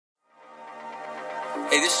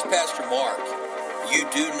Hey, this is Pastor Mark. You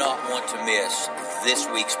do not want to miss this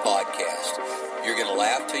week's podcast. You're going to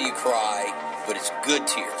laugh till you cry, but it's good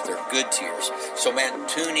tears. They're good tears. So, man,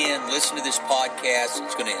 tune in, listen to this podcast.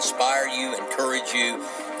 It's going to inspire you, encourage you,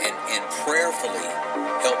 and prayerfully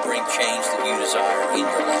help bring change that you desire in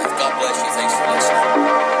your life. God bless you. Thanks for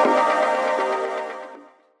listening.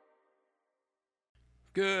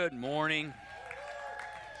 Good morning.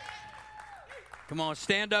 Come on,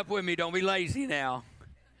 stand up with me. Don't be lazy now.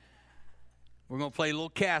 We're going to play a little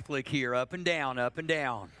Catholic here, up and down, up and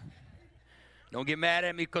down. Don't get mad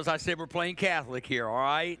at me because I said we're playing Catholic here, all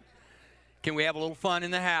right? Can we have a little fun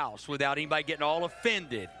in the house without anybody getting all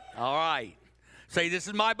offended? All right. Say, this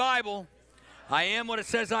is my Bible. I am what it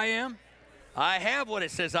says I am. I have what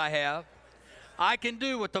it says I have. I can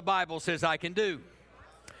do what the Bible says I can do.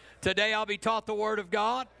 Today I'll be taught the Word of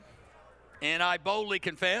God, and I boldly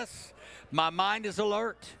confess, my mind is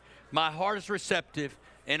alert, my heart is receptive,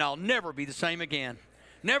 and I'll never be the same again.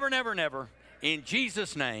 Never, never, never. In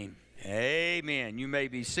Jesus' name, amen. You may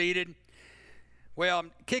be seated. Well,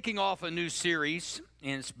 I'm kicking off a new series,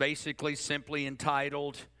 and it's basically simply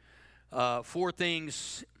entitled, 4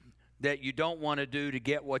 Things That You Don't Want to Do to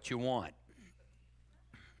Get What You Want.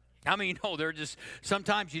 I mean, no, they're just,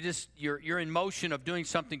 sometimes you're in motion of doing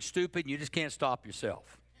something stupid, and you just can't stop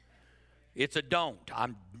yourself. It's a don't.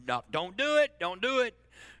 Don't do it, don't do it.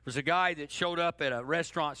 There was a guy that showed up at a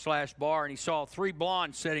restaurant/bar, and he saw 3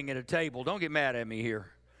 blondes sitting at a table. Don't get mad at me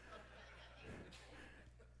here.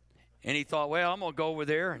 And he thought, well, I'm going to go over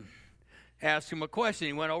there and ask him a question.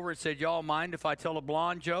 He went over and said, y'all mind if I tell a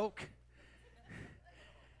blonde joke?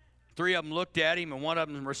 3 of them looked at him, and one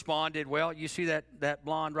of them responded, well, you see that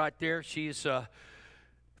blonde right there? She's a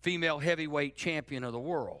female heavyweight champion of the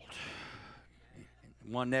world.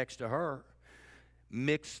 One next to her,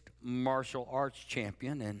 mixed martial arts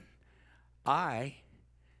champion, and I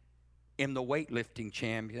am the weightlifting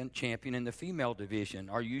champion in the female division.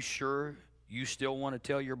 Are you sure you still want to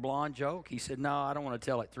tell your blonde joke? He said, no, I don't want to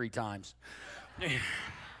tell it 3 times.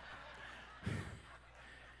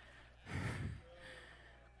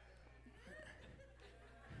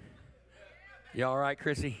 You all right,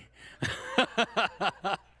 Chrissy?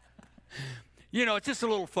 You know, it's just a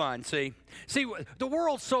little fun, see? See, the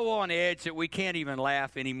world's so on edge that we can't even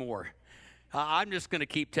laugh anymore. I'm just going to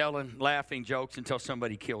keep telling laughing jokes until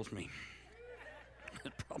somebody kills me.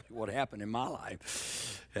 That's probably what happened in my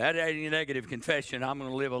life. That ain't a negative confession. I'm going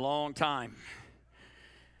to live a long time.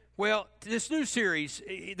 Well, this new series,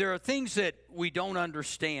 there are things that we don't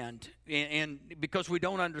understand, and because we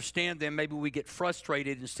don't understand them, maybe we get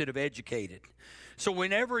frustrated instead of educated. So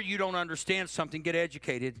whenever you don't understand something, get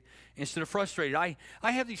educated instead of frustrated. I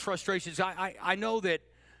have these frustrations. I know that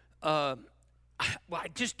I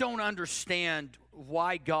just don't understand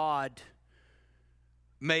why God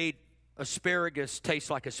made asparagus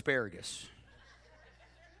taste like asparagus.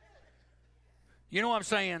 You know what I'm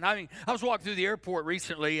saying? I mean, I was walking through the airport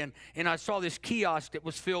recently, and I saw this kiosk that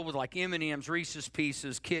was filled with like M&M's, Reese's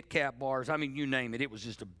Pieces, Kit Kat bars. I mean, you name it. It was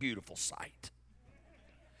just a beautiful sight.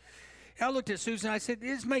 And I looked at Susan, and I said,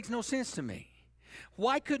 this makes no sense to me.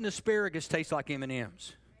 Why couldn't asparagus taste like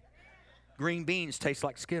M&M's? Green beans taste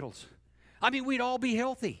like Skittles. I mean, we'd all be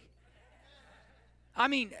healthy. I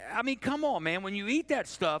mean, come on, man. When you eat that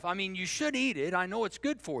stuff, I mean, you should eat it. I know it's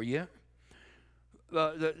good for you.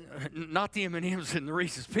 Not the M&Ms and the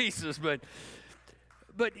Reese's Pieces, but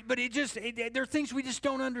it just there are things we just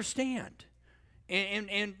don't understand,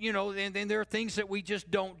 and you know, and there are things that we just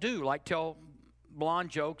don't do, like tell blonde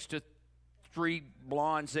jokes to 3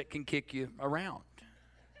 blondes that can kick you around.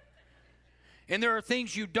 And there are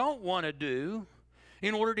things you don't want to do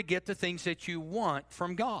in order to get the things that you want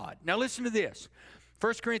from God. Now listen to this.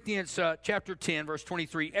 1 Corinthians chapter 10, verse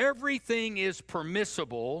 23. Everything is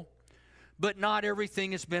permissible, but not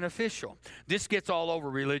everything is beneficial. This gets all over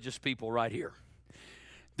religious people right here.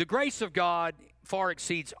 The grace of God far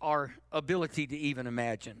exceeds our ability to even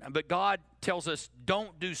imagine. But God tells us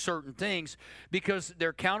don't do certain things because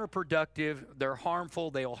they're counterproductive, they're harmful,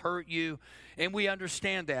 they'll hurt you, and we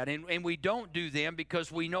understand that. And we don't do them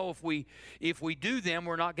because we know if we do them,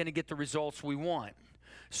 we're not going to get the results we want.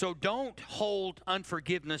 So don't hold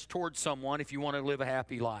unforgiveness towards someone if you want to live a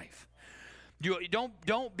happy life.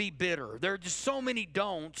 Don't be bitter. There are just so many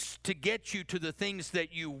don'ts to get you to the things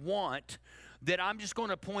that you want that I'm just going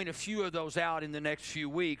to point a few of those out in the next few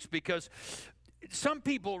weeks, because some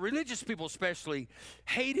people, religious people especially,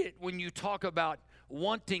 hate it when you talk about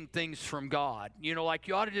wanting things from God. You know, like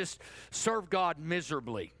you ought to just serve God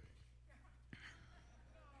miserably.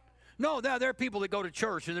 No, there are people that go to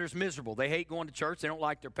church and they're just miserable. They hate going to church. They don't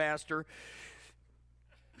like their pastor.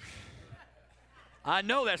 I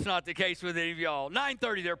know that's not the case with any of y'all.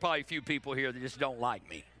 9:30, there are probably a few people here that just don't like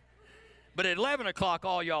me. But at 11 o'clock,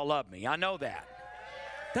 all y'all love me. I know that.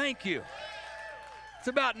 Thank you. It's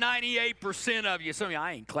about 98% of you. Some of you,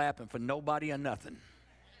 I ain't clapping for nobody or nothing.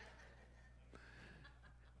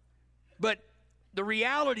 But the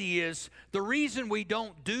reality is, the reason we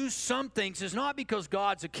don't do some things is not because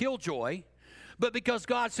God's a killjoy, but because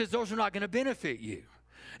God says those are not going to benefit you.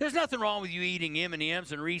 There's nothing wrong with you eating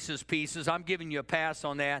M&Ms and Reese's Pieces. I'm giving you a pass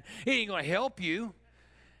on that. It ain't going to help you.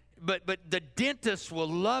 But the dentist will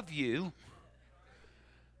love you.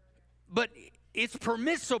 But it's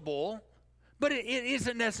permissible, but it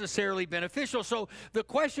isn't necessarily beneficial. So the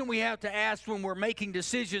question we have to ask when we're making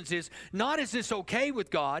decisions is not, is this okay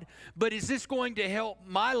with God, but is this going to help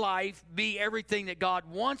my life be everything that God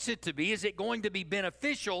wants it to be? Is it going to be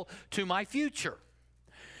beneficial to my future?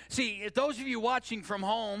 See, if those of you watching from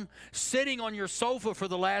home, sitting on your sofa for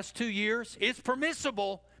the last 2 years, it's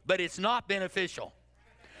permissible, but it's not beneficial.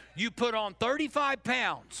 You put on 35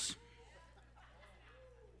 pounds.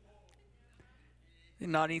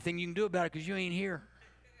 There's not anything you can do about it because you ain't here.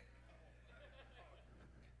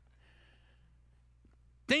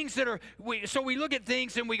 Things that are, so we look at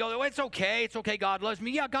things and we go, oh, it's okay, God loves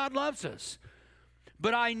me. Yeah, God loves us.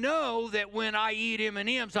 But I know that when I eat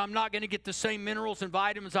M&Ms, I'm not going to get the same minerals and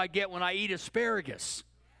vitamins I get when I eat asparagus.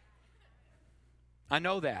 I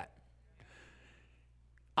know that.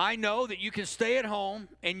 I know that you can stay at home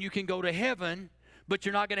and you can go to heaven, but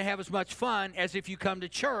you're not going to have as much fun as if you come to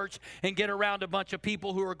church and get around a bunch of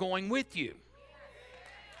people who are going with you.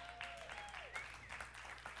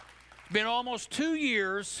 It's been almost 2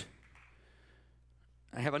 years.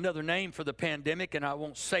 I have another name for the pandemic, and I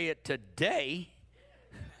won't say it today.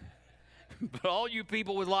 But all you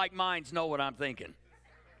people with like minds know what I'm thinking.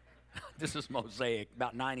 This is Mosaic.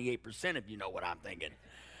 About 98% of you know what I'm thinking.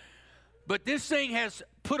 But this thing has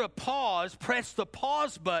put a pause, pressed the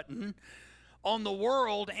pause button on the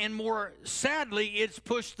world, and more sadly, it's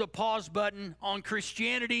pushed the pause button on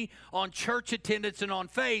Christianity, on church attendance, and on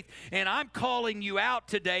faith. And I'm calling you out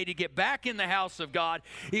today to get back in the house of God.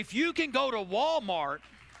 If you can go to Walmart,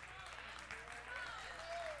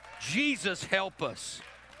 Jesus help us.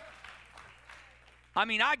 I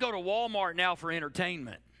mean, I go to Walmart now for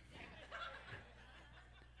entertainment.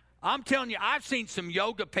 I'm telling you, I've seen some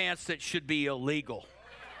yoga pants that should be illegal.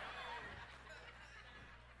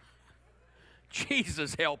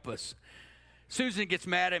 Jesus help us. Susan gets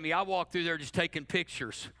mad at me. I walk through there just taking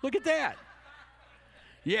pictures. Look at that.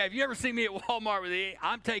 Yeah, have you ever seen me at Walmart with it?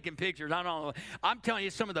 I'm taking pictures. I'm telling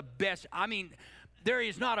you, some of the best. I mean, there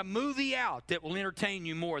is not a movie out that will entertain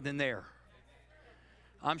you more than there.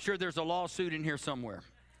 I'm sure there's a lawsuit in here somewhere.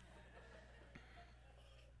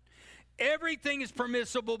 Everything is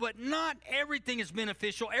permissible, but not everything is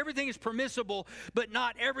beneficial. Everything is permissible, but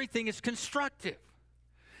not everything is constructive.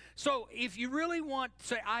 So if you really want to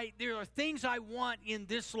say, there are things I want in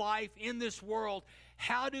this life, in this world,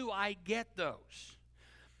 how do I get those?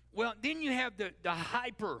 Well, then you have the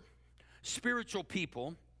hyper spiritual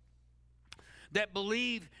people that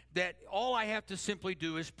believe that all I have to simply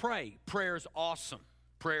do is pray. Prayer is awesome.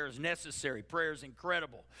 Prayer is necessary. Prayer is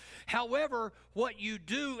incredible. However, what you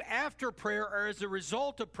do after prayer or as a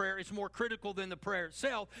result of prayer is more critical than the prayer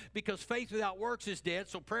itself, because faith without works is dead.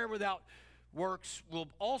 So prayer without works will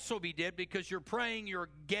also be dead, because you're praying, you're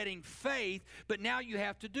getting faith, but now you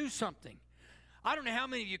have to do something. I don't know how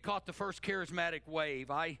many of you caught the first charismatic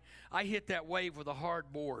wave. I hit that wave with a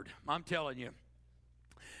hard board. I'm telling you.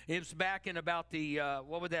 It was back in about the,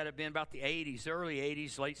 what would that have been, about the 80s, early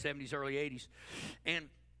 80s, late 70s, early 80s. And,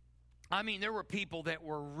 I mean, there were people that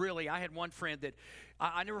were really, I had one friend that,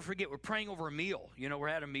 I never forget, we're praying over a meal. You know, we're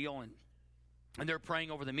at a meal, and they're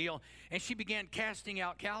praying over the meal, and she began casting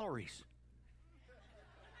out calories.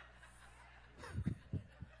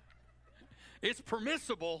 It's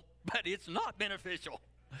permissible, but it's not beneficial.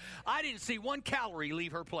 I didn't see one calorie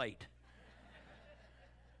leave her plate.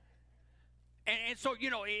 And so,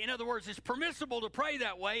 you know, in other words, it's permissible to pray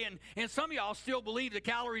that way, and some of y'all still believe the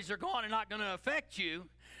calories are gone and not going to affect you,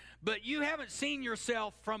 but you haven't seen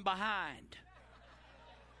yourself from behind.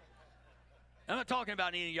 I'm not talking about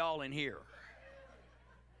any of y'all in here.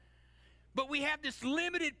 But we have this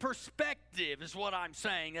limited perspective is what I'm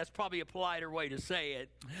saying. That's probably a politer way to say it.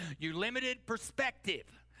 You limited perspective.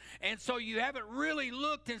 And so you haven't really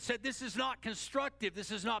looked and said, this is not constructive.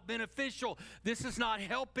 This is not beneficial. This is not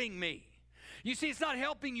helping me. You see, it's not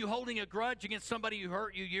helping you holding a grudge against somebody who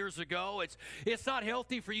hurt you years ago. It's not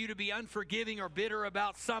healthy for you to be unforgiving or bitter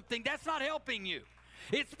about something. That's not helping you.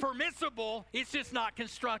 It's permissible. It's just not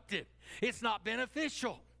constructive. It's not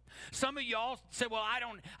beneficial. Some of y'all say, well,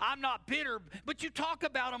 I'm not bitter, but you talk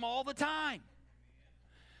about them all the time.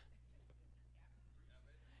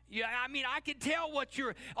 Yeah, I mean, I can tell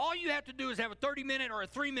all you have to do is have a 30-minute or a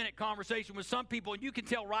 3-minute conversation with some people, and you can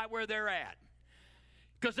tell right where they're at.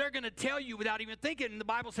 Because they're going to tell you without even thinking. And the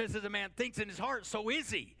Bible says, as a man thinks in his heart, so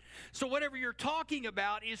is he. So whatever you're talking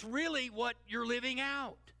about is really what you're living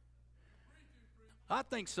out. I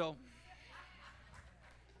think so.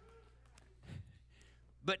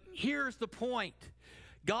 But here's the point.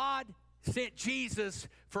 God sent Jesus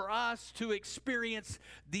for us to experience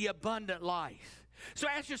the abundant life. So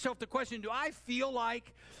ask yourself the question, do I feel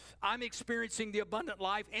like I'm experiencing the abundant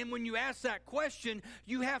life? And when you ask that question,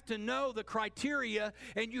 you have to know the criteria,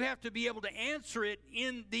 and you have to be able to answer it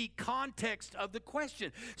in the context of the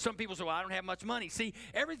question. Some people say, well, I don't have much money. See,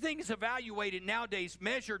 everything is evaluated nowadays,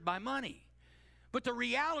 measured by money. But the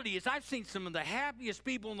reality is, I've seen some of the happiest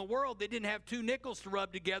people in the world that didn't have 2 nickels to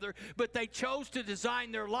rub together, but they chose to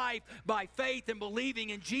design their life by faith and believing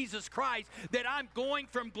in Jesus Christ, that I'm going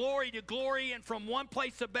from glory to glory and from one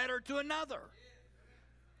place of better to another.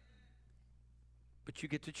 But you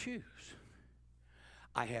get to choose.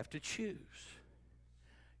 I have to choose.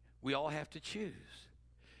 We all have to choose.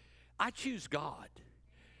 I choose God.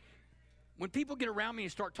 When people get around me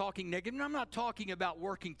and start talking negative, and I'm not talking about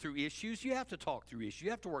working through issues. You have to talk through issues. You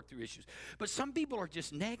have to work through issues. But some people are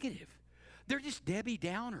just negative. They're just Debbie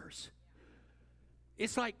Downers.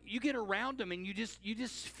 It's like you get around them and you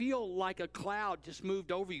just feel like a cloud just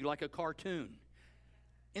moved over you, like a cartoon.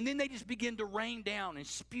 And then they just begin to rain down and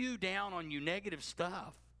spew down on you negative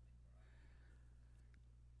stuff.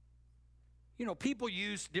 You know, people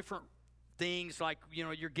use different things like, you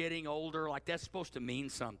know, you're getting older, like that's supposed to mean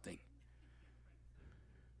something.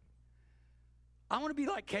 I want to be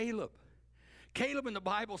like Caleb. Caleb in the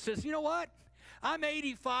Bible says, you know what? I'm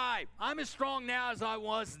 85. I'm as strong now as I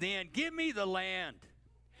was then. Give me the land.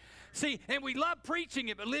 See, and we love preaching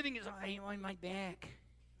it, but living is, I ain't on my back.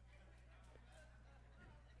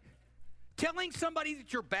 Telling somebody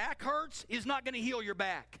that your back hurts is not going to heal your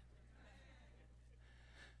back.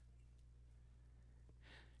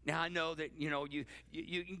 Now, I know that, you know, you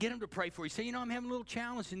can get them to pray for you. Say, you know, I'm having a little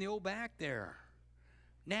challenge in the old back there.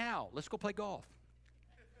 Now, let's go play golf.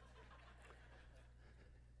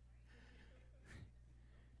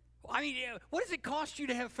 I mean, what does it cost you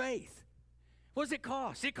to have faith? What does it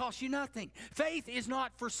cost? It costs you nothing. Faith is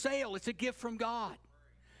not for sale. It's a gift from God.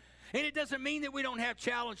 And it doesn't mean that we don't have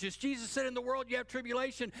challenges. Jesus said, in the world you have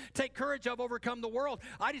tribulation. Take courage, I've overcome the world.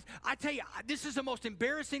 I tell you, this is the most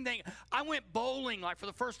embarrassing thing. I went bowling like for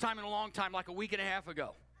the first time in a long time, like a week and a half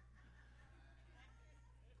ago.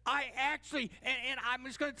 I actually, and I'm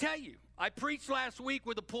just going to tell you, I preached last week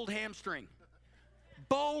with a pulled hamstring.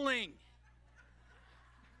 Bowling.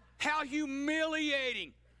 How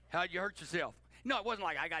humiliating. How'd you hurt yourself? No, it wasn't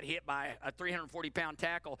like I got hit by a 340-pound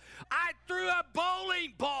tackle. I threw a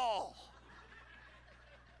bowling ball.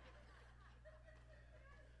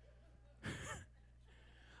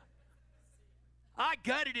 I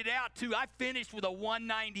gutted it out, too. I finished with a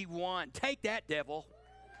 191. Take that, devil.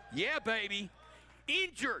 Yeah, baby.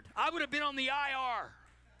 Injured. I would have been on the IR.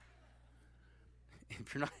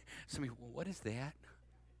 If you're not, somebody, well, what is that?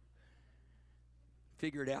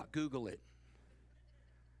 Figure it out. Google it.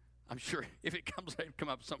 I'm sure if it comes up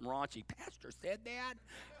with something raunchy, Pastor said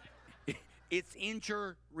that. It's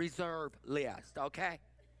injured reserve list, okay?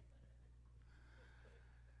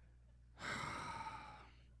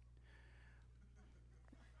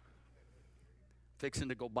 Fixing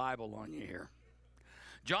to go Bible on you here.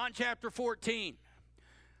 John chapter 14.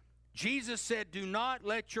 Jesus said, do not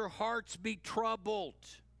let your hearts be troubled.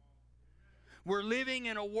 We're living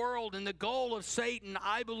in a world, and the goal of Satan,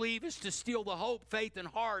 I believe, is to steal the hope, faith, and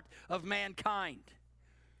heart of mankind.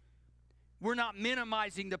 We're not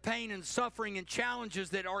minimizing the pain and suffering and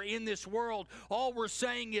challenges that are in this world. All we're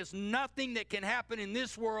saying is nothing that can happen in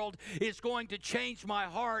this world is going to change my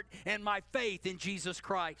heart and my faith in Jesus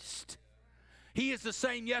Christ. He is the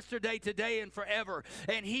same yesterday, today, and forever.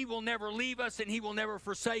 And He will never leave us, and He will never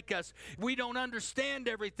forsake us. We don't understand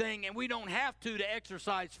everything, and we don't have to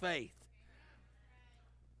exercise faith.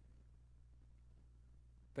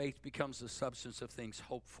 Faith becomes the substance of things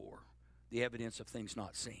hoped for, the evidence of things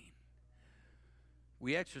not seen.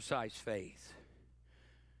 We exercise faith.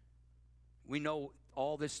 We know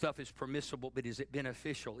all this stuff is permissible, but is it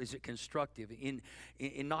beneficial? Is it constructive? In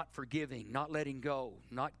not forgiving, not letting go,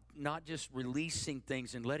 not just releasing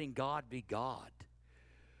things and letting God be God.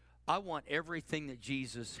 I want everything that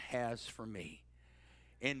Jesus has for me.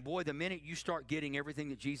 And boy, the minute you start getting everything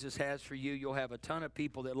that Jesus has for you, you'll have a ton of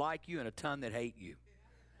people that like you and a ton that hate you.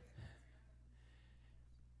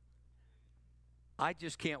 I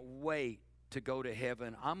just can't wait to go to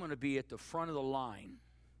heaven. I'm going to be at the front of the line.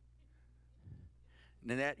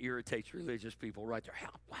 And that irritates religious people right there.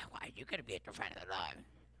 Why are you going to be at the front of the line?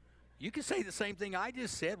 You can say the same thing I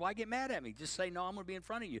just said. Why get mad at me? Just say, no, I'm going to be in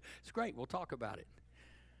front of you. It's great. We'll talk about it.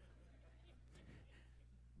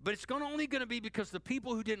 But it's only going to be because the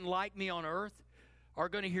people who didn't like me on earth are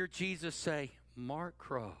going to hear Jesus say, Mark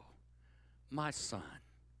Crow, my son,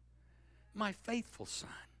 my faithful son,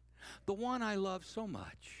 the one I love so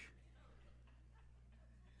much.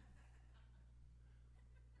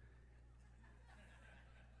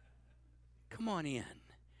 Come on in.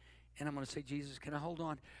 And I'm going to say, Jesus, can I hold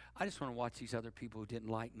on? I just want to watch these other people who didn't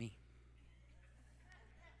like me.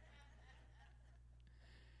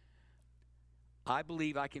 I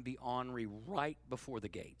believe I can be ornery right before the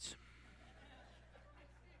gates.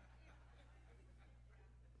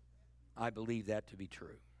 I believe that to be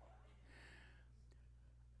true.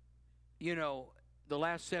 You know, the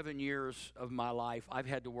last 7 years of my life, I've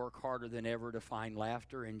had to work harder than ever to find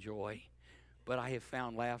laughter and joy. But I have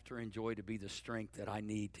found laughter and joy to be the strength that I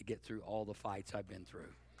need to get through all the fights I've been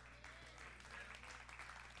through.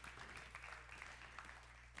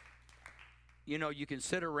 You know, you can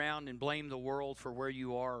sit around and blame the world for where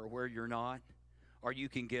you are or where you're not, or you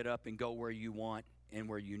can get up and go where you want and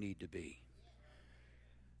where you need to be.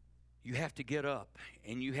 You have to get up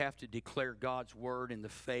and you have to declare God's word in the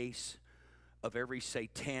face of every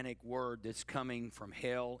satanic word that's coming from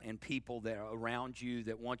hell and people that are around you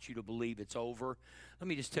that want you to believe it's over. Let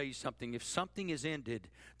me just tell you something. If something is ended,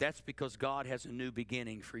 that's because God has a new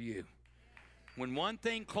beginning for you. When one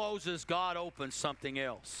thing closes, God opens something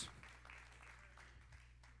else.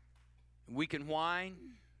 We can whine,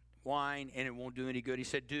 and it won't do any good. He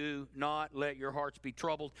said, do not let your hearts be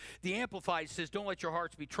troubled. The Amplified says, don't let your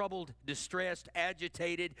hearts be troubled, distressed,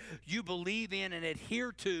 agitated. You believe in and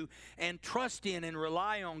adhere to and trust in and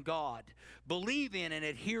rely on God. Believe in and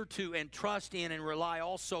adhere to and trust in and rely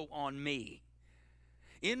also on me.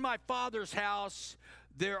 In my Father's house,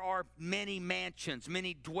 there are many mansions,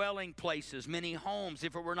 many dwelling places, many homes.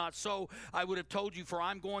 If it were not so, I would have told you, for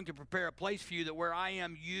I'm going to prepare a place for you, that where I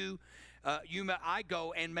am, I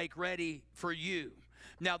go and make ready for you.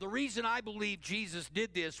 Now, the reason I believe Jesus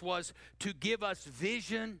did this was to give us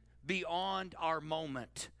vision beyond our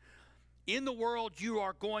moment. In the world, you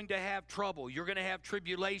are going to have trouble. You're going to have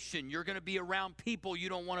tribulation. You're going to be around people you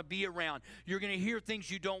don't want to be around. You're going to hear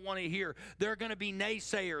things you don't want to hear. There are going to be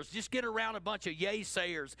naysayers. Just get around a bunch of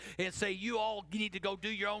yay-sayers and say, you all need to go do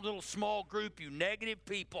your own little small group, you negative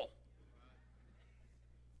people.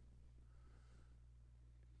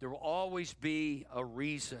 There will always be a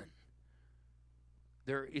reason.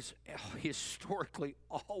 There is historically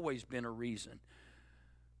always been a reason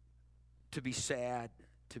to be sad,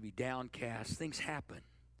 to be downcast. Things happen.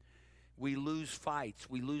 We lose fights.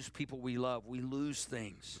 We lose people we love. We lose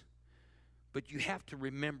things. But you have to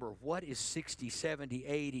remember, what is 60, 70,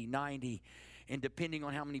 80, 90, and depending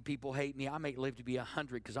on how many people hate me, I may live to be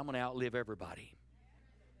 100 because I'm going to outlive everybody.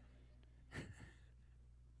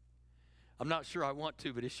 I'm not sure I want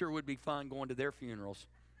to, but it sure would be fun going to their funerals.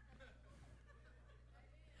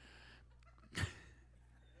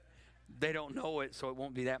 They don't know it, so it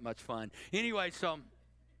won't be that much fun. Anyway, so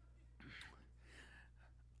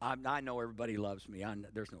I know everybody loves me.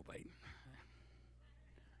 There's no waiting.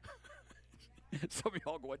 Some of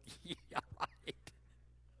y'all going, yeah, right.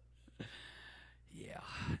 Yeah,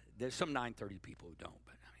 there's some 930 people who don't,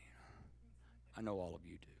 but I know all of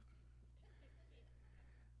you do.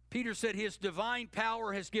 Peter said his divine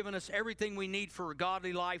power has given us everything we need for a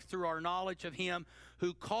godly life through our knowledge of him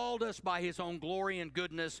who called us by his own glory and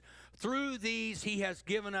goodness. Through these he has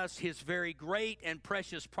given us his very great and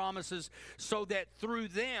precious promises, so that through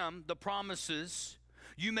them, the promises,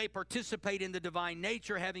 you may participate in the divine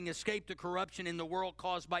nature, having escaped the corruption in the world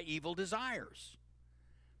caused by evil desires.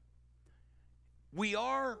 We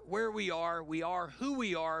are where we are who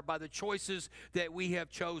we are by the choices that we have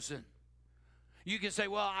chosen. You can say,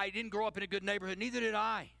 well, I didn't grow up in a good neighborhood. Neither did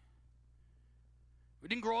I. We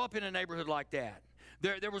didn't grow up in a neighborhood like that.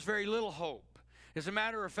 There was very little hope. As a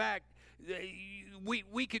matter of fact,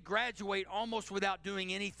 we could graduate almost without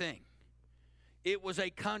doing anything. It was a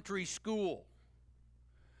country school.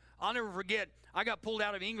 I'll never forget, I got pulled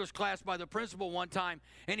out of English class by the principal one time,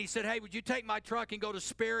 and he said, hey, would you take my truck and go to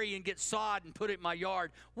Sperry and get sod and put it in my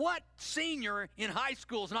yard? What senior in high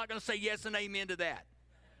school is not going to say yes and amen to that?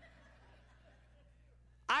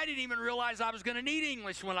 I didn't even realize I was going to need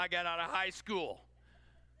English when I got out of high school.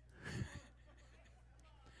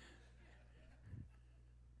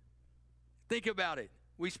 Think about it.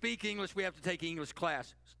 We speak English, we have to take English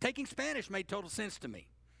class. Taking Spanish made total sense to me.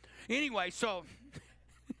 Anyway, so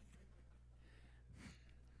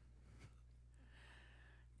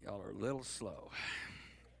y'all are a little slow.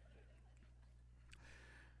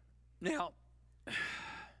 Now,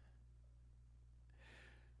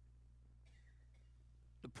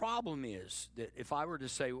 the problem is that if I were to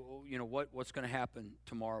say, well, you know, what's going to happen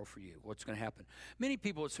tomorrow for you? What's going to happen? Many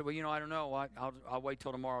people would say, well, you know, I don't know. I'll wait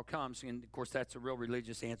till tomorrow comes. And, of course, that's a real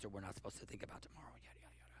religious answer. We're not supposed to think about tomorrow, yada,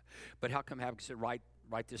 yada, yada. But how come Habakkuk said, write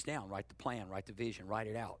this down, write the plan, write the vision, write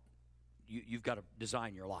it out. You've got to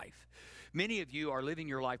design your life. Many of you are living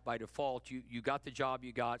your life by default. You got the job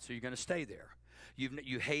you got, so you're going to stay there.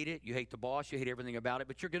 You hate it. You hate the boss. You hate everything about it.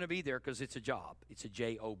 But you're going to be there because it's a job. It's a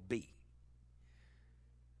J-O-B.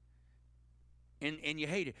 And you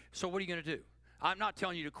hate it. So what are you going to do? I'm not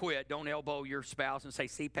telling you to quit. Don't elbow your spouse and say,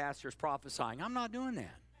 see, pastor's prophesying. I'm not doing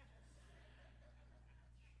that.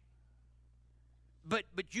 But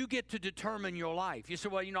you get to determine your life. You say,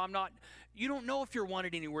 well, you know, you don't know if you're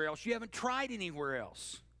wanted anywhere else. You haven't tried anywhere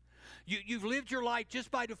else. You've lived your life just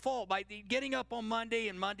by default, by getting up on Monday,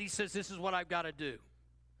 and Monday says, this is what I've got to do.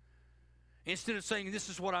 Instead of saying, this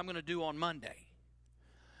is what I'm going to do on Monday.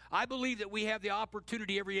 I believe that we have the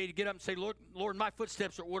opportunity every day to get up and say, Lord, my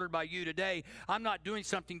footsteps are ordered by you today. I'm not doing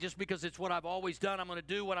something just because it's what I've always done. I'm going to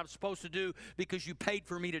do what I'm supposed to do because you paid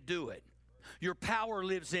for me to do it. Your power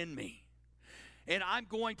lives in me. And I'm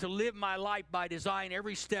going to live my life by design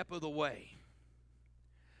every step of the way.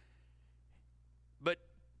 But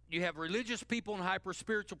you have religious people and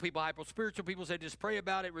hyper-spiritual people. Hyper-spiritual people say, just pray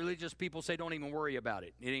about it. Religious people say, don't even worry about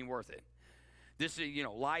it. It ain't worth it. This is, you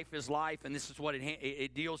know, life is life, and this is what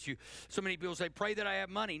it deals you. So many people say, pray that I have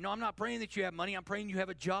money. No, I'm not praying that you have money. I'm praying you have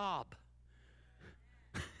a job.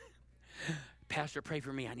 Pastor, pray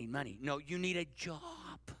for me. I need money. No, you need a job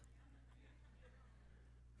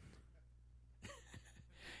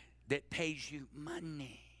that pays you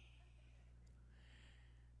money.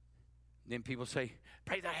 Then people say,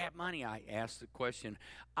 pray that I have money. I ask the question.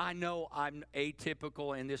 I know I'm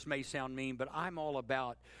atypical, and this may sound mean, but I'm all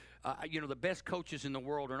about, you know, the best coaches in the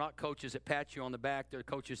world are not coaches that pat you on the back. They're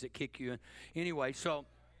coaches that kick you. Anyway, so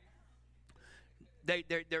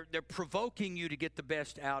they're provoking you to get the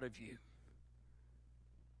best out of you.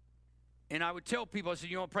 And I would tell people, I said,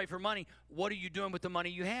 you want to pray for money? What are you doing with the money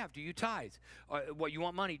you have? Do you tithe? What, you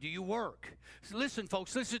want money? Do you work? So listen,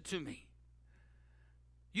 folks, listen to me.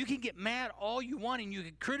 You can get mad all you want, and you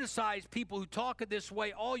can criticize people who talk this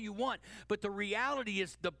way all you want. But the reality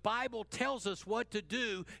is the Bible tells us what to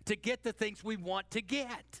do to get the things we want to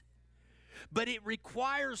get. But it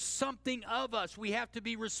requires something of us. We have to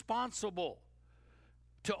be responsible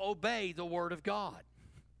to obey the Word of God.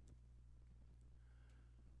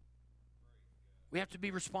 We have to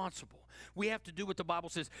be responsible. We have to do what the Bible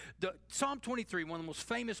says. Psalm 23, one of the most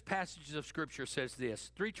famous passages of Scripture, says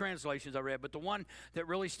this. 3 translations I read, but the one that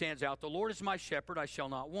really stands out, the Lord is my shepherd, I shall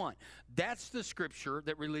not want. That's the Scripture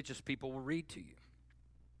that religious people will read to you.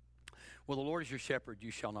 Well, the Lord is your shepherd,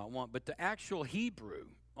 you shall not want. But the actual Hebrew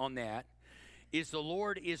on that is the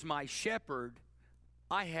Lord is my shepherd,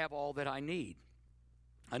 I have all that I need.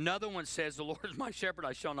 Another one says, the Lord is my shepherd,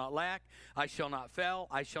 I shall not lack, I shall not fail,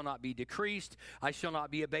 I shall not be decreased, I shall not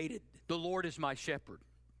be abated. The Lord is my shepherd.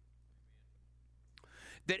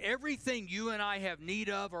 That everything you and I have need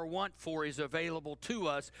of or want for is available to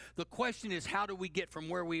us. The question is, how do we get from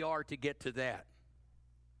where we are to get to that?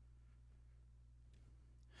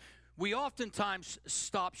 We oftentimes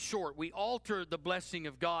stop short. We alter the blessing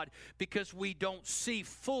of God because we don't see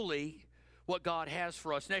fully what God has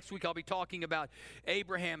for us. Next week I'll be talking about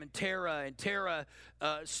Abraham and Terah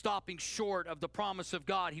stopping short of the promise of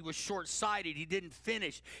God. He was short-sighted. He didn't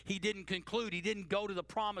finish. He didn't conclude. He didn't go to the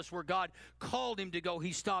promise where God called him to go.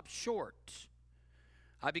 He stopped short.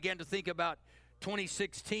 I began to think about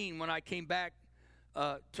 2016 when I came back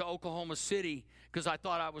to Oklahoma City because I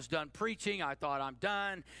thought I was done preaching. I thought I'm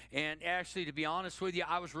done. And actually, to be honest with you,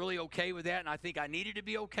 I was really okay with that, and I think I needed to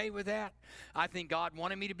be okay with that. I think God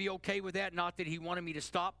wanted me to be okay with that, not that he wanted me to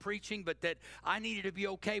stop preaching, but that I needed to be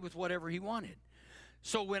okay with whatever he wanted.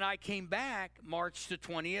 So when I came back March the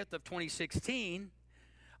 20th of 2016,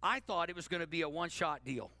 I thought it was going to be a one-shot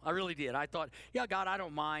deal. I really did. I thought, yeah, God, I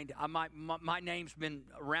don't mind. My name's been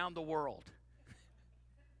around the world.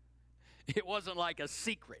 It wasn't like a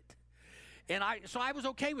secret. And so I was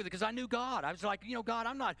okay with it because I knew God. I was like, you know, God,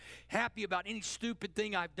 I'm not happy about any stupid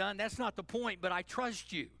thing I've done. That's not the point, but I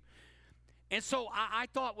trust you. And so I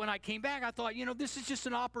thought when I came back, I thought, you know, this is just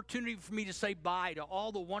an opportunity for me to say bye to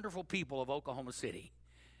all the wonderful people of Oklahoma City.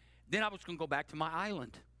 Then I was going to go back to my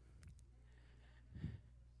island.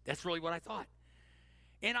 That's really what I thought.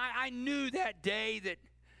 And I knew that day that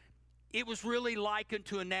it was really likened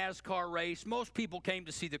to a NASCAR race. Most people came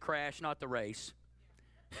to see the crash, not the race.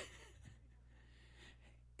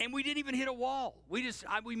 And we didn't even hit a wall.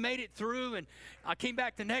 We made it through, and I came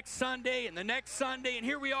back the next Sunday and the next Sunday, and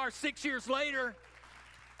here we are 6 years later.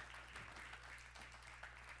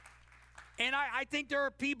 And I think there are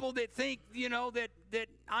people that think, that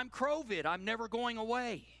I'm COVID. I'm never going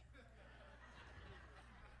away.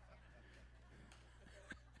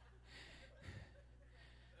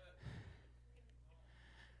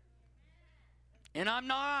 And I'm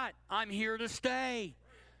not. I'm here to stay.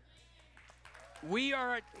 We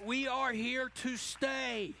are here to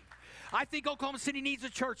stay. I think Oklahoma City needs a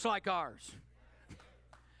church like ours.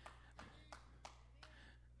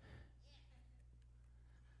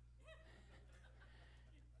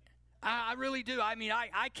 I really do. I mean,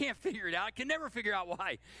 I can't figure it out. I can never figure out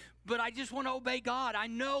why. But I just want to obey God. I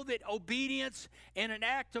know that obedience and an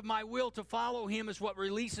act of my will to follow Him is what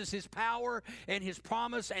releases His power and His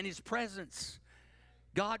promise and His presence.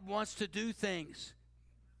 God wants to do things.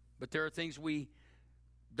 But there are things we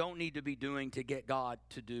don't need to be doing to get God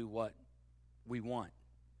to do what we want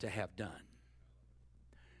to have done.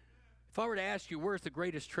 If I were to ask you, where's the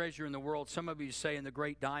greatest treasure in the world? Some of you say in the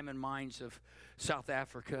great diamond mines of South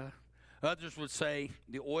Africa. Others would say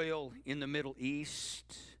the oil in the Middle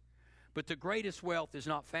East. But the greatest wealth is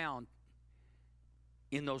not found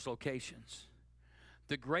in those locations.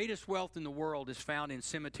 The greatest wealth in the world is found in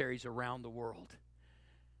cemeteries around the world,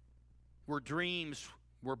 where dreams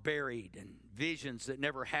were buried and visions that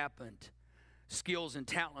never happened, skills and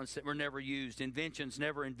talents that were never used, inventions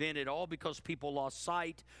never invented, all because people lost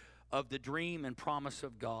sight of the dream and promise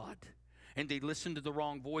of God. And they listened to the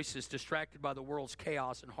wrong voices, distracted by the world's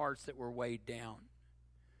chaos and hearts that were weighed down.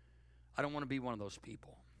 I don't want to be one of those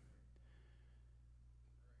people.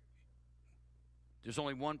 There's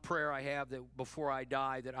only one prayer I have that before I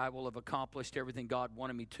die, that I will have accomplished everything God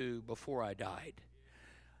wanted me to before I died.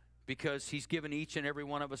 Because He's given each and every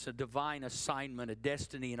one of us a divine assignment, a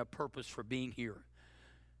destiny, and a purpose for being here.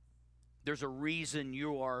 There's a reason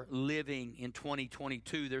you are living in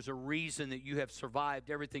 2022. There's a reason that you have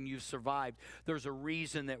survived everything you've survived. There's a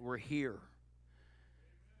reason that we're here.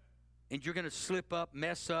 And you're going to slip up,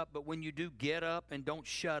 mess up, but when you do, get up and don't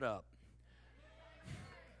shut up.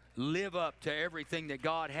 Live up to everything that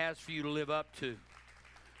God has for you to live up to.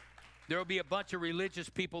 There will be a bunch of religious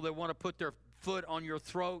people that want to put their foot on your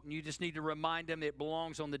throat, and you just need to remind them it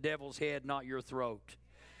belongs on the devil's head, not your throat.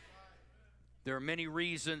 There are many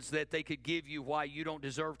reasons that they could give you why you don't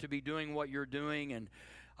deserve to be doing what you're doing, and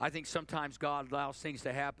I think sometimes God allows things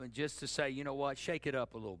to happen just to say, you know what, shake it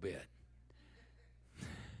up a little bit.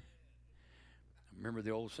 I remember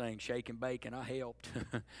the old saying, shake and bake, and I helped.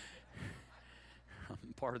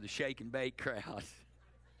 I'm part of the shake and bake crowd.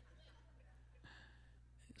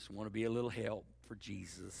 Just want to be a little help for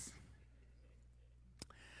Jesus.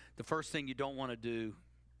 The first thing you don't want to do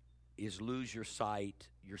is lose your sight,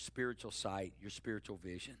 your spiritual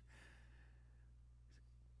vision.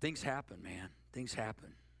 Things happen, man. Things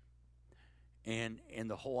happen. And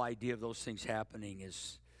the whole idea of those things happening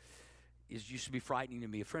is used to be frightening to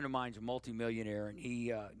me. A friend of mine's a multimillionaire, and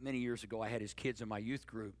he many years ago I had his kids in my youth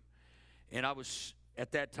group. And I was,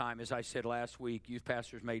 at that time, as I said last week, youth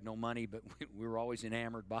pastors made no money, but we were always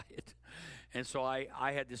enamored by it. And so I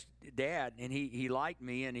had this dad, and he liked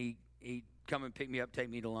me, and he'd come and pick me up, take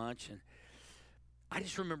me to lunch. And I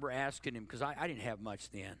just remember asking him, because I didn't have much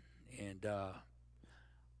then. And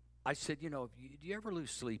I said, do you ever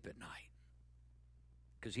lose sleep at night?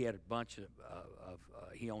 Because he had a bunch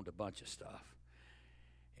he owned a bunch of stuff.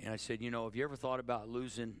 And I said, have you ever thought about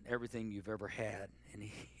losing everything you've ever had? And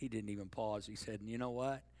he didn't even pause. He said, you know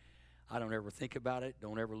what? I don't ever think about it.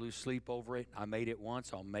 Don't ever lose sleep over it. I made it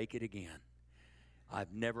once. I'll make it again.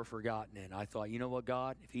 I've never forgotten it. And I thought, you know what,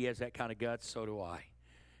 God? If He has that kind of guts, so do I.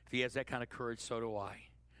 If He has that kind of courage, so do I.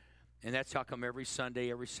 And that's how come every Sunday,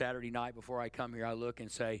 every Saturday night before I come here, I look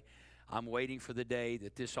and say, I'm waiting for the day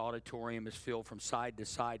that this auditorium is filled from side to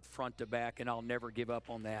side, front to back, and I'll never give up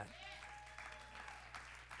on that.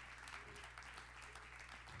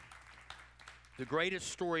 The greatest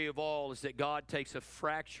story of all is that God takes a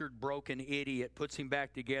fractured, broken idiot, puts him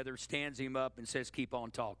back together, stands him up, and says, keep on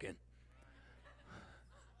talking.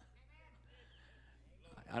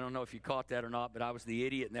 I don't know if you caught that or not, but I was the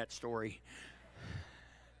idiot in that story.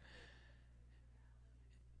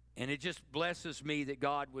 And it just blesses me that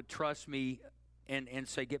God would trust me and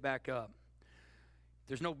say, get back up.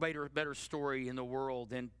 There's no better story in the world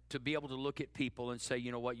than to be able to look at people and say,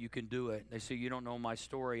 you know what, you can do it. They say, you don't know my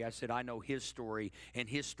story. I said, I know His story, and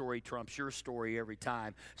His story trumps your story every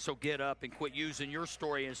time. So get up and quit using your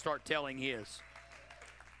story and start telling His.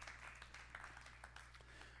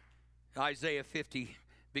 Isaiah 50,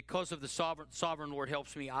 because of the sovereign Lord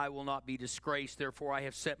helps me, I will not be disgraced. Therefore I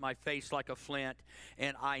have set my face like a flint,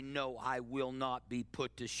 and I know I will not be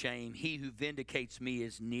put to shame. He who vindicates me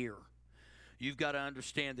is near. You've got to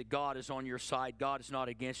understand that God is on your side. God is not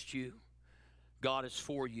against you. God is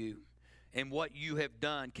for you. And what you have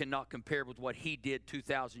done cannot compare with what He did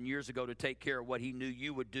 2,000 years ago to take care of what He knew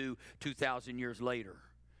you would do 2,000 years later.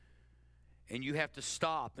 And you have to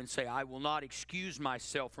stop and say, I will not excuse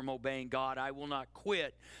myself from obeying God. I will not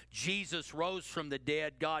quit. Jesus rose from the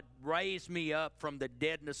dead. God raised me up from the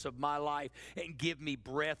deadness of my life and give me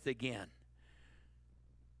breath again.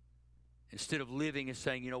 Instead of living and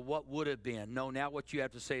saying, what would have been? No, now what you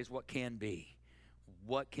have to say is what can be.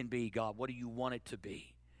 What can be, God? What do you want it to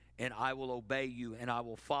be? And I will obey you and I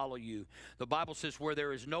will follow you. The Bible says where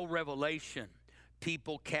there is no revelation,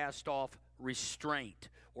 people cast off restraint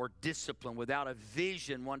or discipline. Without a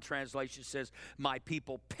vision, one translation says, my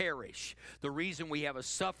people perish. The reason we have a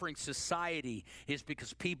suffering society is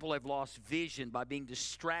because people have lost vision by being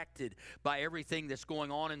distracted by everything that's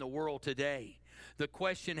going on in the world today. The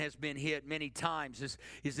question has been hit many times,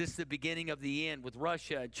 is this the beginning of the end with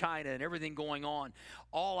Russia and China and everything going on?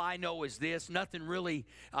 All I know is this, nothing really,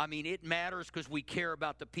 it matters because we care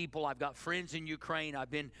about the people. I've got friends in Ukraine. I've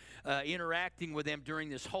been interacting with them during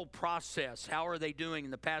this whole process. How are they doing?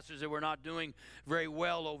 And the pastors that we're not doing very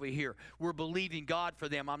well over here. We're believing God for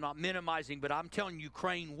them. I'm not minimizing, but I'm telling you,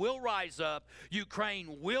 Ukraine will rise up.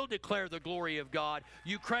 Ukraine will declare the glory of God.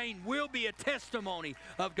 Ukraine will be a testimony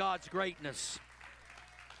of God's greatness.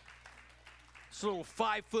 This little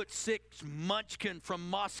 5'6" munchkin from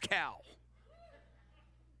Moscow.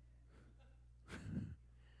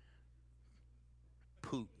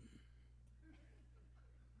 Putin.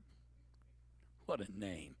 What a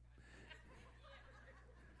name.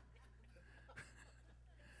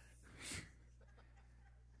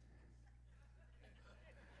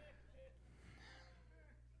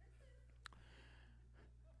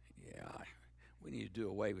 Yeah, we need to do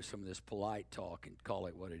away with some of this polite talk and call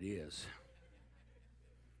it what it is.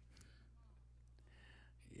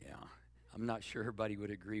 Yeah, I'm not sure everybody would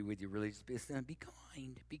agree with you. Really, be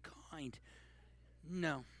kind, be kind.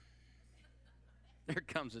 No. There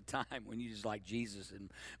comes a time when you just like Jesus in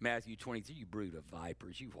Matthew 23, you brood of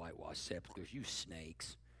vipers, you whitewashed sepulchres, you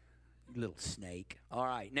snakes, you little snake. All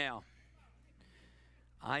right, now,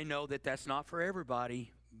 I know that that's not for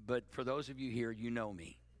everybody, but for those of you here, you know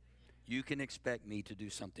me. You can expect me to do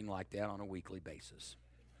something like that on a weekly basis.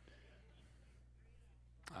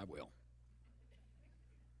 I will.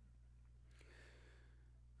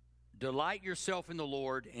 Delight yourself in the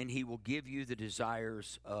Lord, and He will give you the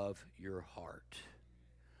desires of your heart.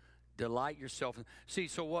 Delight yourself. See,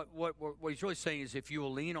 so what He's really saying is if you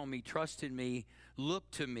will lean on me, trust in me, look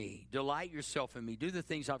to me, delight yourself in me, do the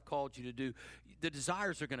things I've called you to do, the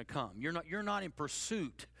desires are going to come. You're not in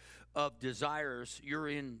pursuit of desires. You're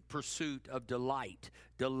in pursuit of delight,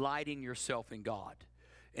 delighting yourself in God.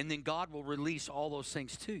 And then God will release all those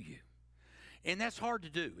things to you. And that's hard to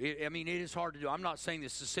do. It is hard to do. I'm not saying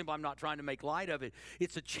this is simple. I'm not trying to make light of it.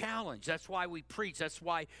 It's a challenge. That's why we preach. That's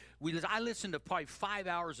why I listen to probably 5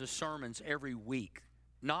 hours of sermons every week.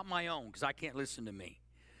 Not my own, because I can't listen to me.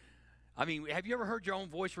 Have you ever heard your own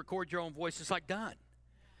voice, record your own voice? It's like done.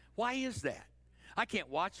 Why is that? I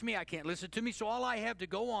can't watch me. I can't listen to me. So all I have to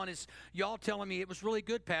go on is y'all telling me it was really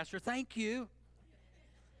good, Pastor. Thank you.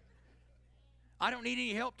 I don't need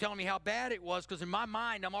any help telling me how bad it was, because in my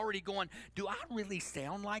mind I'm already going, do I really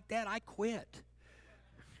sound like that? I quit.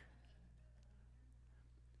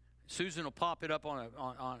 Susan will pop it up on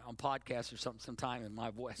podcasts or something sometime in my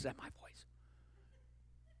voice. Is that my voice?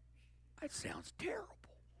 That sounds terrible.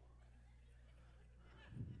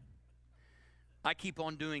 I keep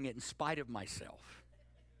on doing it in spite of myself.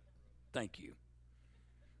 Thank you.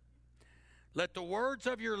 Let the words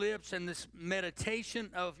of your lips and this meditation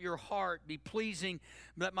of your heart be pleasing.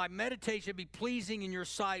 Let my meditation be pleasing in your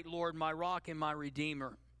sight, Lord, my rock and my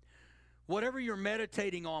redeemer. Whatever you're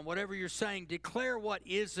meditating on, whatever you're saying, declare what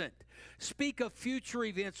isn't. Speak of future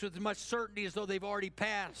events with as much certainty as though they've already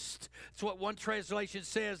passed. That's what one translation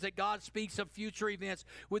says, that God speaks of future events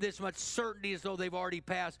with as much certainty as though they've already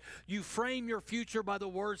passed. You frame your future by the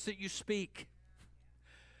words that you speak.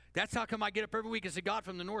 That's how come I get up every week and say, God,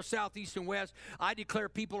 from the north, south, east, and west, I declare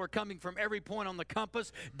people are coming from every point on the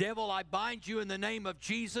compass. Devil, I bind you in the name of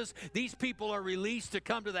Jesus. These people are released to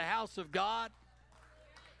come to the house of God.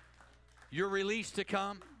 You're released to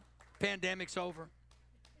come. Pandemic's over.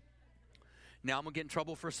 Now I'm going to get in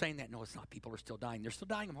trouble for saying that. No, it's not. People are still dying. They're still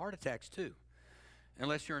dying of heart attacks, too.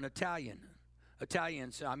 Unless you're an Italian.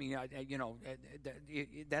 Italians,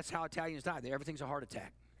 that's how Italians die. Everything's a heart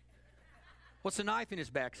attack. What's the knife in his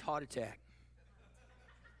back? Heart attack.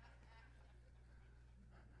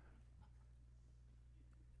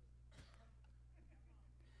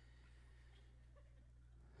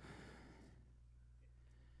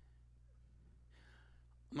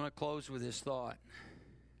 I'm going to close with this thought.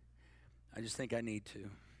 I just think I need to.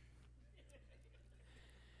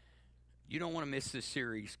 You don't want to miss this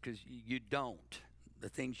series because you don't. The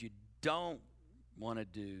things you don't want to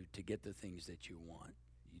do to get the things that you want.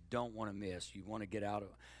 You don't want to miss. You want to get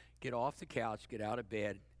off the couch, get out of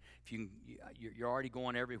bed. If you're already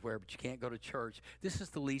going everywhere, but you can't go to church. This is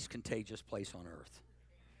the least contagious place on earth.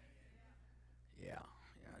 Yeah,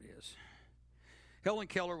 it is. Helen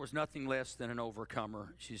Keller was nothing less than an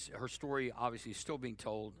overcomer. Her story obviously is still being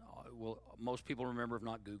told. Most people remember, if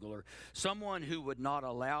not Google her. Someone who would not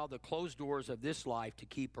allow the closed doors of this life to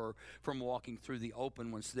keep her from walking through the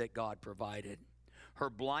open ones that God provided.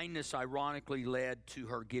 Her blindness ironically led to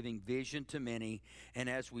her giving vision to many. And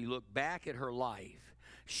as we look back at her life,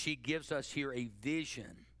 she gives us here a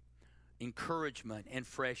vision, encouragement, and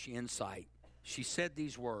fresh insight. She said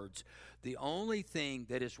these words, "The only thing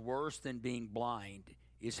that is worse than being blind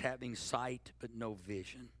is having sight but no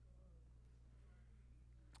vision."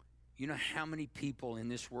 You know how many people in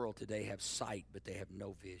this world today have sight but they have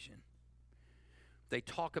no vision? They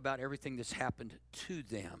talk about everything that's happened to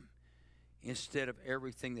them instead of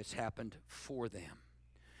everything that's happened for them.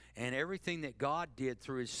 And everything that God did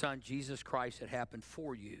through His Son, Jesus Christ, that happened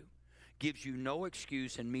for you gives you no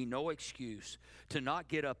excuse, and me no excuse, to not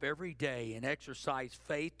get up every day and exercise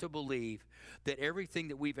faith to believe that everything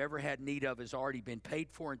that we've ever had need of has already been paid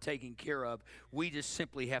for and taken care of. We just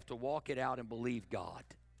simply have to walk it out and believe God.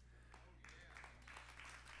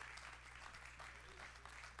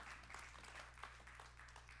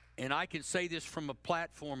 And I can say this from a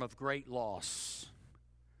platform of great loss.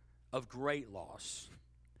 Of great loss.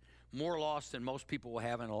 More loss than most people will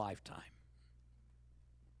have in a lifetime.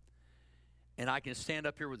 And I can stand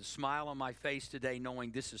up here with a smile on my face today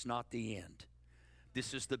knowing this is not the end.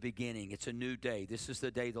 This is the beginning. It's a new day. This is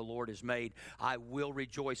the day the Lord has made. I will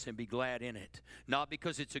rejoice and be glad in it. Not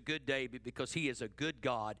because it's a good day, but because He is a good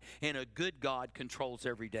God, and a good God controls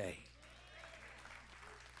every day.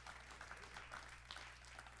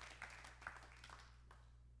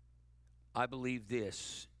 I believe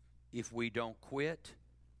this: if we don't quit,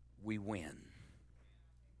 we win.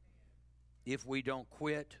 If we don't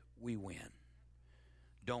quit, we win.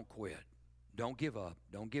 Don't quit. Don't give up.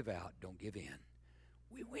 Don't give out. Don't give in.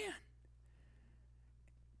 We win.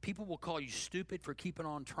 People will call you stupid for keeping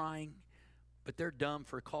on trying, but they're dumb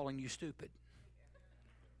for calling you stupid.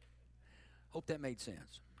 Hope that made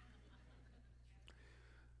sense.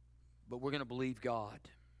 But we're going to believe God.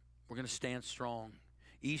 We're going to stand strong.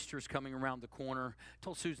 Easter's coming around the corner. I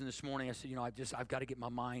told Susan this morning, I said, I've got to get my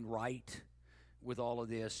mind right with all of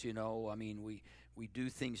this. I mean, we do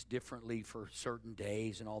things differently for certain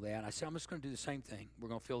days and all that. And I said, I'm just going to do the same thing. We're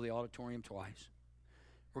going to fill the auditorium twice.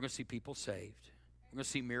 We're going to see people saved. We're going to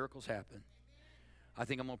see miracles happen. I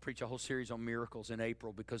think I'm going to preach a whole series on miracles in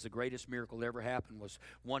April, because the greatest miracle that ever happened was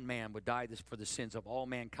one man would die for the sins of all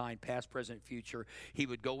mankind, past, present, future. He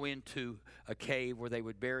would go into a cave where they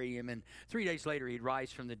would bury him, and 3 days later he'd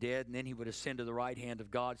rise from the dead, and then he would ascend to the right hand of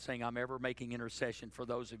God, saying, I'm ever making intercession for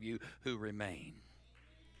those of you who remain.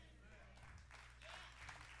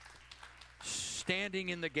 Standing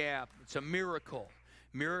in the gap. It's a miracle.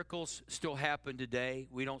 Miracles still happen today.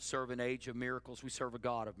 We don't serve an age of miracles. We serve a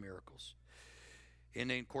God of miracles. And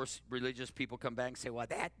then, of course, religious people come back and say, well,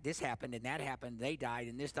 this happened and that happened. They died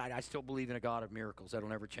and this died. I still believe in a God of miracles. That'll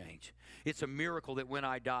never change. It's a miracle that when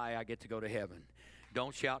I die, I get to go to heaven.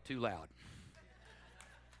 Don't shout too loud.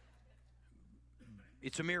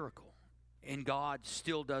 It's a miracle. And God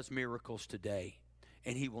still does miracles today.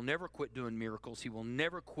 And He will never quit doing miracles. He will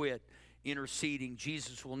never quit interceding.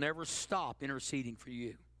 Jesus will never stop interceding for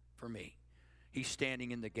you, for me. He's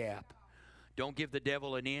standing in the gap. Don't give the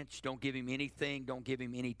devil an inch. Don't give him anything. Don't give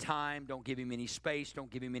him any time. Don't give him any space.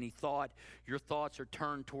 Don't give him any thought. Your thoughts are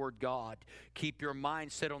turned toward God. Keep your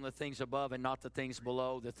mind set on the things above and not the things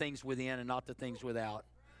below, the things within and not the things without.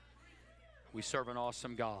 We serve an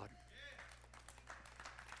awesome God.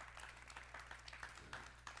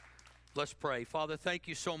 Let's pray. Father, thank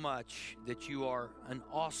you so much that you are an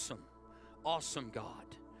awesome, awesome God.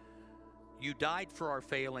 You died for our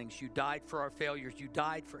failings. You died for our failures. You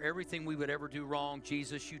died for everything we would ever do wrong.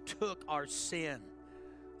 Jesus, you took our sin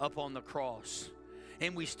up on the cross.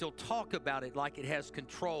 And we still talk about it like it has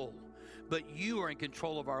control. But you are in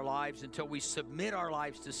control of our lives until we submit our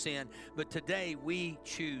lives to sin. But today we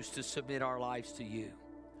choose to submit our lives to you.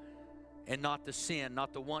 And not the sin,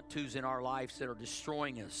 not the want-tos in our lives that are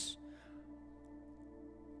destroying us.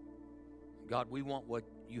 God, we want what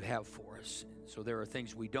you have for us. So there are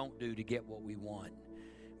things we don't do to get what we want.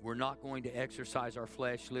 We're not going to exercise our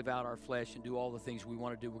flesh, live out our flesh, and do all the things we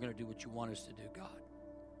want to do. We're going to do what you want us to do, God.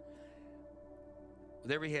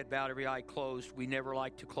 With every head bowed, every eye closed, we never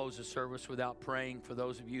like to close a service without praying for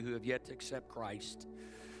those of you who have yet to accept Christ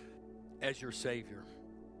as your Savior.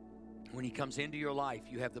 When He comes into your life,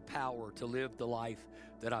 you have the power to live the life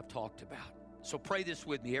that I've talked about. So pray this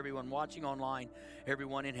with me, everyone watching online,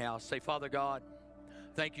 everyone in house. Say, Father God,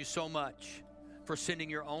 thank you so much for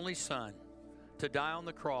sending your only Son to die on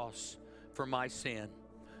the cross for my sin.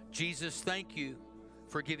 Jesus, thank you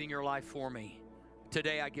for giving your life for me.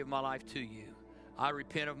 Today I give my life to you. I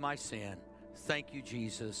repent of my sin. Thank you,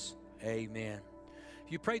 Jesus. Amen.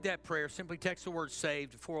 If you prayed that prayer, simply text the word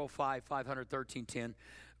SAVED to 405-500-1310.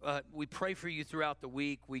 We pray for you throughout the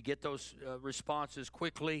week. We get those responses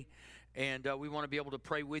quickly, and we want to be able to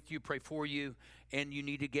pray with you, pray for you, and you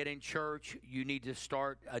need to get in church. You need to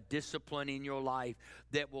start a discipline in your life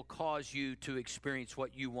that will cause you to experience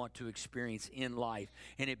what you want to experience in life.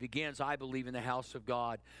 And it begins, I believe, in the house of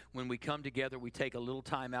God. When we come together, we take a little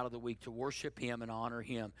time out of the week to worship Him and honor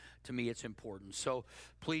Him. To me, it's important. So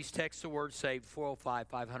please text the word SAVED,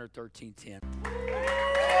 405-500-1310.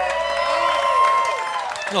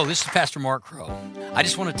 Hello, this is Pastor Mark Crow. I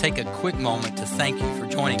just want to take a quick moment to thank you for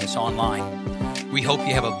joining us online. We hope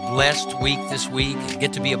you have a blessed week this week and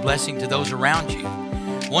get to be a blessing to those around you.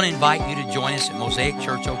 I want to invite you to join us at Mosaic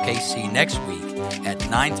Church OKC next week at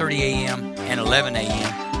 9:30 a.m. and 11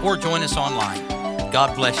 a.m. or join us online.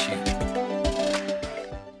 God bless you.